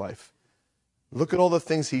Daniel's life. Look at all the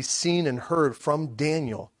things he's seen and heard from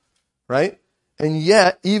Daniel, right? And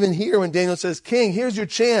yet, even here when Daniel says, King, here's your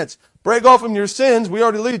chance. Break off from your sins. We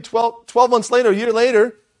already leave 12 months later, a year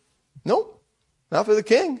later. Nope, not for the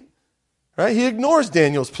king. Right? He ignores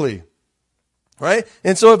Daniel's plea. Right?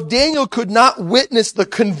 And so if Daniel could not witness the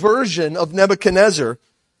conversion of Nebuchadnezzar,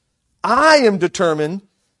 I am determined,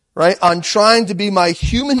 right, on trying to be my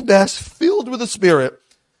human best, filled with the Spirit.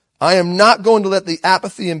 I am not going to let the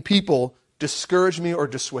apathy in people discourage me or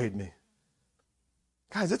dissuade me.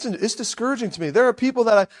 Guys, it's discouraging to me. There are people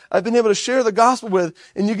that I've been able to share the gospel with,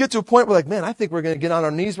 and you get to a point where like, man, I think we're going to get on our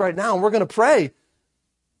knees right now and we're going to pray.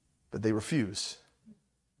 But they refuse.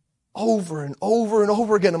 Over and over and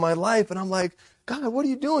over again in my life. And I'm like, God, what are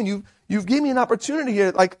you doing? You've given me an opportunity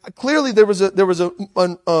here. Like clearly there was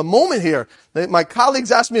a moment here. My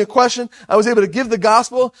colleagues asked me a question. I was able to give the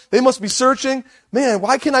gospel. They must be searching. Man,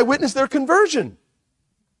 why can't I witness their conversion?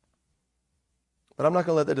 But I'm not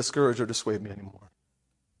going to let that discourage or dissuade me anymore.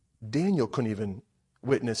 Daniel couldn't even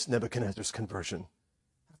witness Nebuchadnezzar's conversion.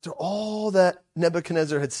 After all that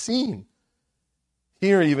Nebuchadnezzar had seen.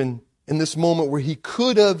 Here even in this moment where he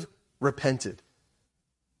could have repented,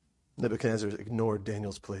 Nebuchadnezzar ignored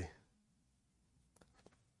Daniel's plea.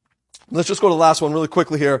 Let's just go to the last one really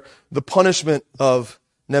quickly here. The punishment of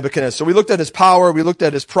Nebuchadnezzar. So we looked at his power. We looked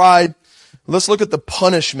at his pride. Let's look at the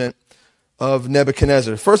punishment of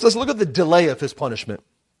Nebuchadnezzar. First, let's look at the delay of his punishment.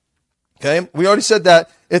 Okay? We already said that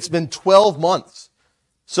it's been 12 months.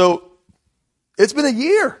 So it's been a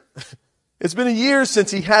year. It's been a year since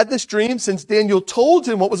he had this dream, since Daniel told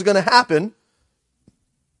him what was going to happen.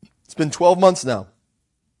 It's been 12 months now.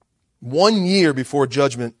 1 year before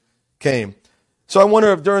judgment came. So I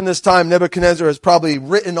wonder if during this time Nebuchadnezzar has probably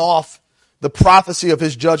written off the prophecy of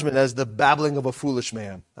his judgment as the babbling of a foolish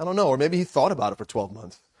man. I don't know. Or maybe he thought about it for 12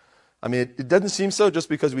 months. I mean, it doesn't seem so just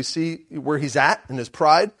because we see where he's at in his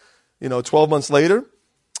pride, 12 months later.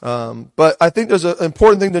 But I think there's an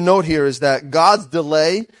important thing to note here is that God's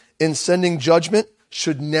delay in sending judgment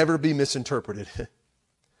should never be misinterpreted.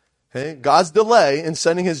 Okay? God's delay in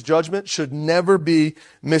sending his judgment should never be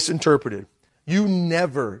misinterpreted. You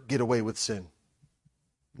never get away with sin.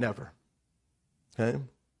 Never. Okay?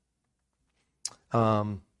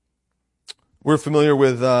 We're familiar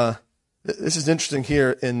with, this is interesting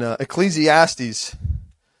here in Ecclesiastes.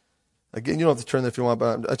 Again, you don't have to turn there if you want,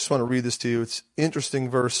 but I just want to read this to you. It's an interesting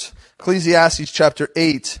verse. Ecclesiastes chapter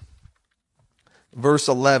 8, verse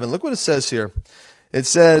 11. Look what it says here. It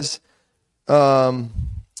says,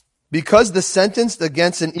 because the sentence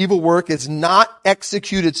against an evil work is not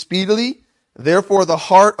executed speedily, therefore the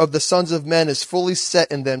heart of the sons of men is fully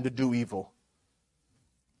set in them to do evil.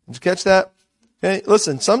 Did you catch that? Okay,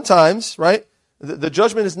 listen, sometimes, right, the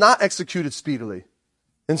judgment is not executed speedily.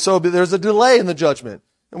 And so there's a delay in the judgment.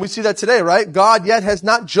 And we see that today, right? God yet has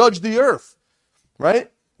not judged the earth, right?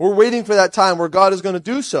 We're waiting for that time where God is going to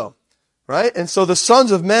do so, right? And so the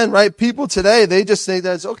sons of men, right, people today, they just say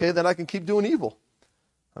that it's okay, then I can keep doing evil.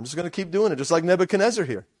 I'm just going to keep doing it, just like Nebuchadnezzar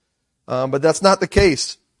here. But that's not the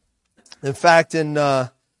case. In fact, in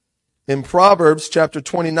Proverbs chapter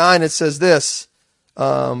 29, it says this.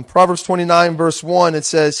 Proverbs 29, verse 1, it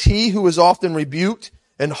says, he who is often rebuked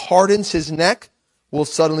and hardens his neck will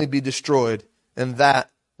suddenly be destroyed, and that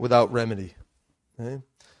without remedy. Okay?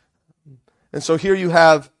 And so here you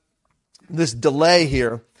have this delay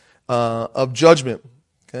here of judgment.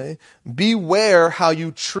 Okay? Beware how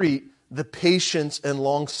you treat the patience and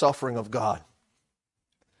long suffering of God.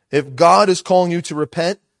 If God is calling you to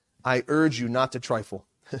repent, I urge you not to trifle.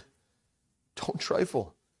 Don't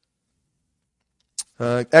trifle.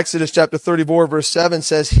 Exodus chapter 34 verse 7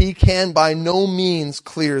 says, He can by no means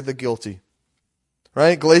clear the guilty.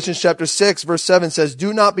 Right? Galatians chapter 6 verse 7 says,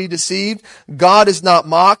 Do not be deceived. God is not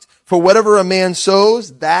mocked. For whatever a man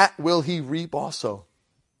sows, that will he reap also.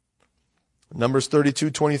 Numbers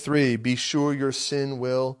 32:23, Be sure your sin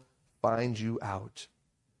will find you out.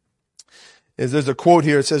 There's a quote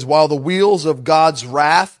here. It says, While the wheels of God's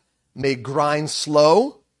wrath may grind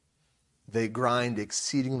slow, they grind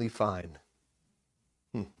exceedingly fine.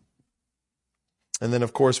 And then,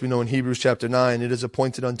 of course, we know in Hebrews chapter 9, it is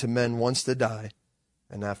appointed unto men once to die,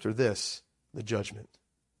 and after this, the judgment.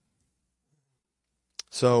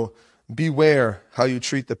 So, beware how you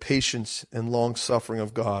treat the patience and long suffering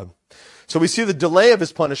of God. So we see the delay of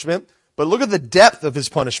his punishment, but look at the depth of his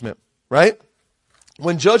punishment, right?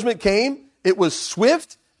 When judgment came, it was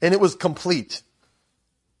swift and it was complete,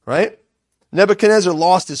 right? Nebuchadnezzar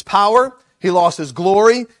lost his power, he lost his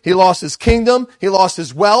glory, he lost his kingdom, he lost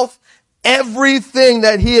his wealth. Everything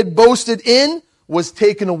that he had boasted in was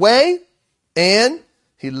taken away, and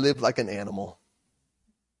he lived like an animal.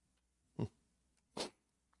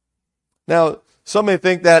 Now, some may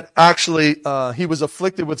think that actually he was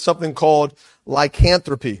afflicted with something called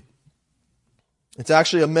lycanthropy. It's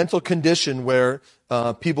actually a mental condition where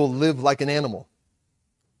people live like an animal.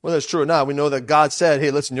 Whether it's true or not, we know that God said,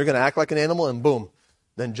 hey, listen, you're going to act like an animal, and boom,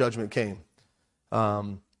 then judgment came.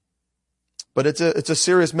 But it's a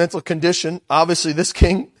serious mental condition. Obviously, this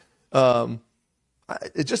king,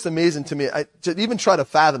 it's just amazing to me. To even try to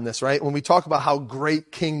fathom this, right? When we talk about how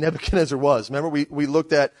great King Nebuchadnezzar was. Remember, we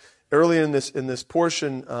looked at earlier in this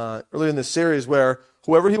portion, earlier in this series, where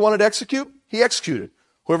whoever he wanted to execute, he executed.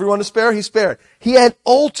 Whoever he wanted to spare, he spared. He had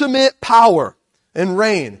ultimate power and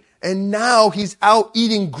reign. And now he's out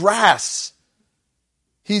eating grass.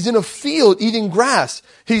 He's in a field eating grass.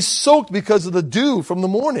 He's soaked because of the dew from the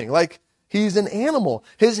morning. Like, he's an animal.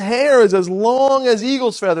 His hair is as long as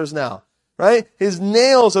eagle's feathers now, right? His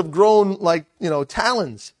nails have grown like,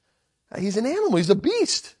 talons. He's an animal. He's a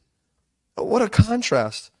beast. What a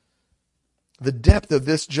contrast. The depth of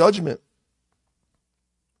this judgment,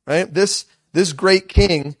 right? This great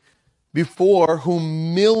king, before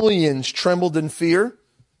whom millions trembled in fear,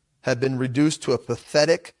 had been reduced to a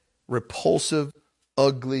pathetic, repulsive,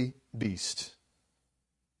 ugly beast.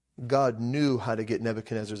 God knew how to get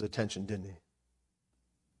Nebuchadnezzar's attention, didn't he?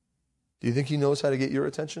 Do you think he knows how to get your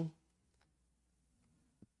attention?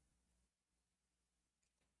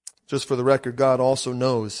 Just for the record, God also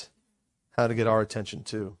knows how to get our attention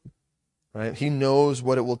too. Right? He knows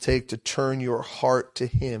what it will take to turn your heart to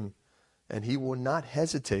him, and he will not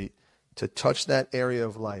hesitate to touch that area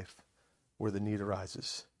of life where the need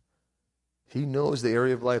arises. He knows the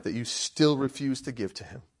area of life that you still refuse to give to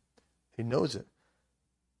him. He knows it.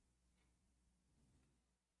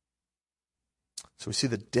 So we see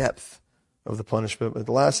the depth of the punishment. But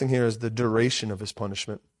the last thing here is the duration of his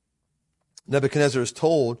punishment. Nebuchadnezzar is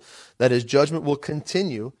told that his judgment will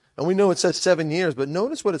continue. And we know it says 7 years, but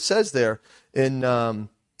notice what it says there in, I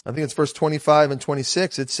think it's verse 25 and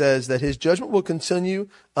 26. It says that his judgment will continue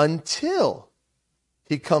until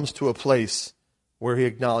he comes to a place where he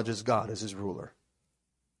acknowledges God as his ruler.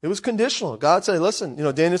 It was conditional. God said, listen,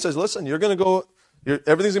 Daniel says, listen, you're going to go,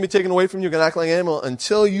 everything's going to be taken away from you. You're going to act like an animal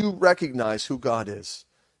until you recognize who God is,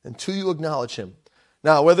 until you acknowledge him.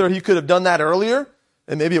 Now, whether he could have done that earlier,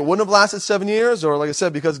 and maybe it wouldn't have lasted 7 years, or like I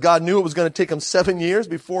said, because God knew it was going to take him 7 years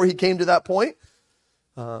before he came to that point,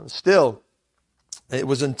 still, it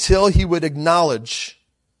was until he would acknowledge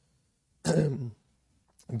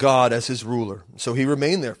God as his ruler. So he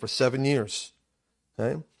remained there for 7 years.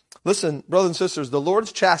 Okay? Listen, brothers and sisters, the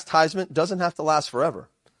Lord's chastisement doesn't have to last forever.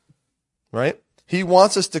 Right? He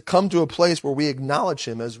wants us to come to a place where we acknowledge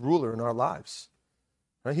him as ruler in our lives.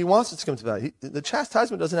 Right? He wants us to come to that. The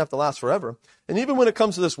chastisement doesn't have to last forever. And even when it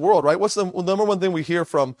comes to this world, right? What's the number one thing we hear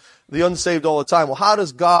from the unsaved all the time? Well, how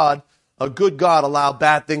does God, a good God, allow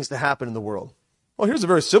bad things to happen in the world? Well, here's a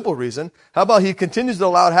very simple reason. How about he continues to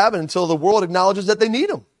allow it to happen until the world acknowledges that they need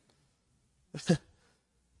him?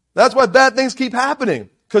 That's why bad things keep happening,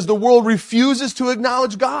 because the world refuses to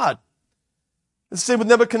acknowledge God. It's the same with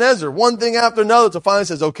Nebuchadnezzar. One thing after another, to finally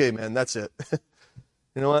says, okay, man, that's it.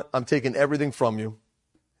 You know what? I'm taking everything from you.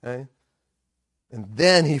 Okay? And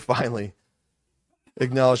then he finally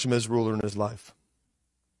acknowledged him as ruler in his life.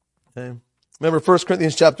 Okay? Remember 1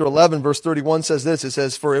 Corinthians chapter 11, verse 31 says this. It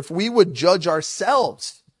says, for if we would judge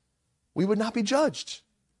ourselves, we would not be judged.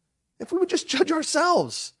 If we would just judge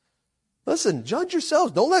ourselves. Listen, judge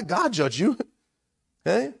yourselves. Don't let God judge you.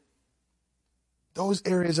 Okay? Those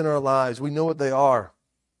areas in our lives, we know what they are.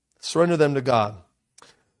 Surrender them to God.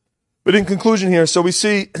 But in conclusion here, so we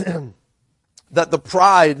see that the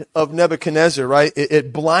pride of Nebuchadnezzar, right,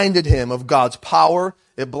 it blinded him of God's power,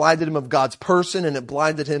 it blinded him of God's person, and it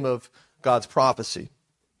blinded him of God's prophecy.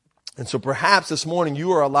 And so perhaps this morning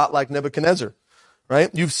you are a lot like Nebuchadnezzar, right?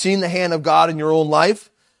 You've seen the hand of God in your own life,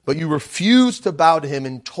 but you refuse to bow to him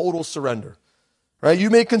in total surrender, right? You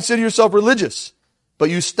may consider yourself religious, but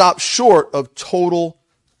you stop short of total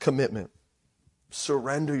commitment.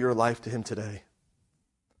 Surrender your life to him today.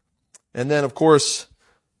 And then, of course,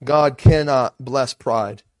 God cannot bless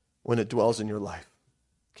pride when it dwells in your life.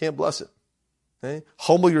 Can't bless it. Okay?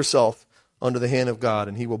 Humble yourself under the hand of God,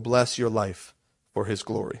 and he will bless your life for his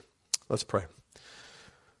glory. Let's pray.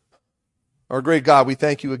 Our great God, we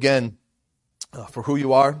thank you again for who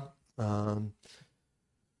you are.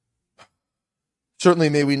 Certainly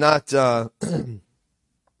may we not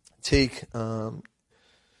take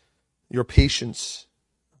your patience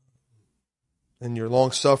and your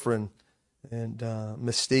long-suffering and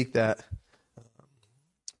mistake that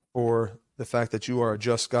for the fact that you are a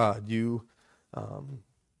just God. You are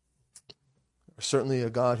certainly a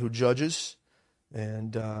God who judges.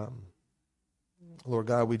 And Lord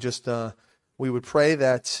God, we would pray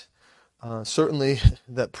that certainly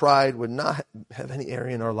that pride would not have any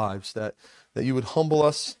area in our lives, that you would humble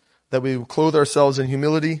us, that we would clothe ourselves in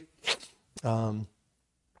humility,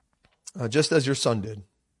 just as your Son did.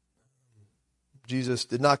 Jesus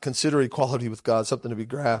did not consider equality with God something to be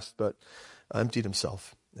grasped, but emptied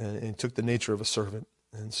himself and took the nature of a servant.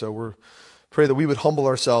 And so we pray that we would humble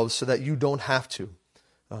ourselves so that you don't have to.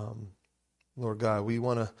 Lord God, we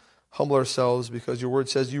want to humble ourselves because your word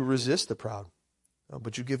says you resist the proud,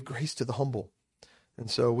 but you give grace to the humble.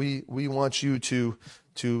 And so we want you to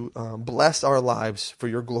bless our lives for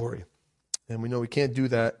your glory. And we know we can't do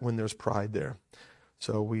that when there's pride there.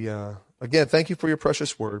 So we, again, thank you for your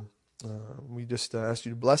precious word. We just ask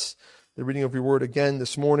you to bless the reading of your word again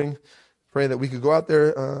this morning. Pray that we could go out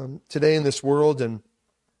there today in this world and,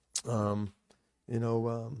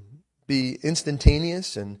 be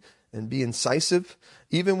instantaneous and be incisive,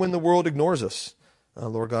 even when the world ignores us.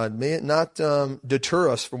 Lord God, may it not deter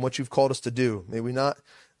us from what you've called us to do. May we not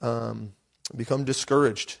become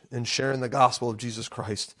discouraged in sharing the gospel of Jesus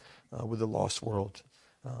Christ with the lost world.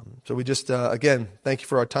 So we just, again, thank you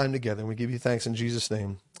for our time together, and we give you thanks in Jesus'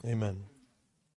 name. Amen.